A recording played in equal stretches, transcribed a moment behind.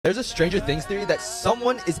There's a Stranger Things theory that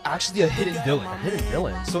someone is actually a hidden villain. A hidden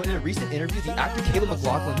villain? So in a recent interview, the actor Caleb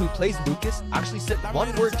McLaughlin, who plays Lucas, actually said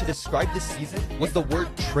one word to describe this season was the word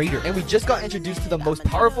traitor. And we just got introduced to the most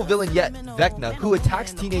powerful villain yet, Vecna, who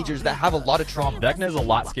attacks teenagers that have a lot of trauma. Vecna is a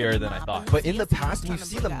lot scarier than I thought. But in the past, we've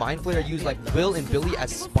seen the Mind Flayer use like Will and Billy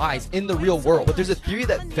as spies in the real world. But there's a theory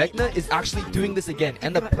that Vecna is actually doing this again,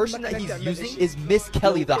 and the person that he's using is Miss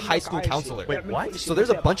Kelly, the high school counselor. Wait, what? So there's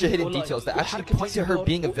a bunch of hidden details that actually point to her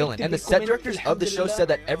being a villain, and the set directors of the show said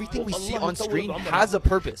that everything we see on screen has a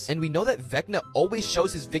purpose. And we know that Vecna always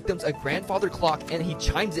shows his victims a grandfather clock and he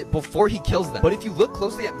chimes it before he kills them. But if you look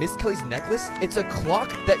closely at Miss Kelly's necklace, it's a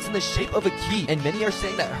clock that's in the shape of a key, and many are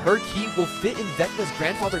saying that her key will fit in Vecna's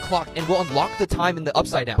grandfather clock and will unlock the time in the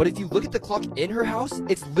upside down. But if you look at the clock in her house,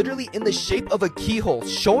 it's literally in the shape of a keyhole,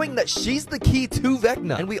 showing that she's the key to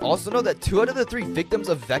Vecna. And we also know that 2 out of the 3 victims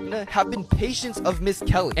of Vecna have been patients of Miss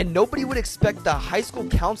Kelly, and nobody would expect the high school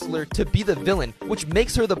counselor to be the villain, which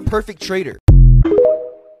makes her the perfect traitor.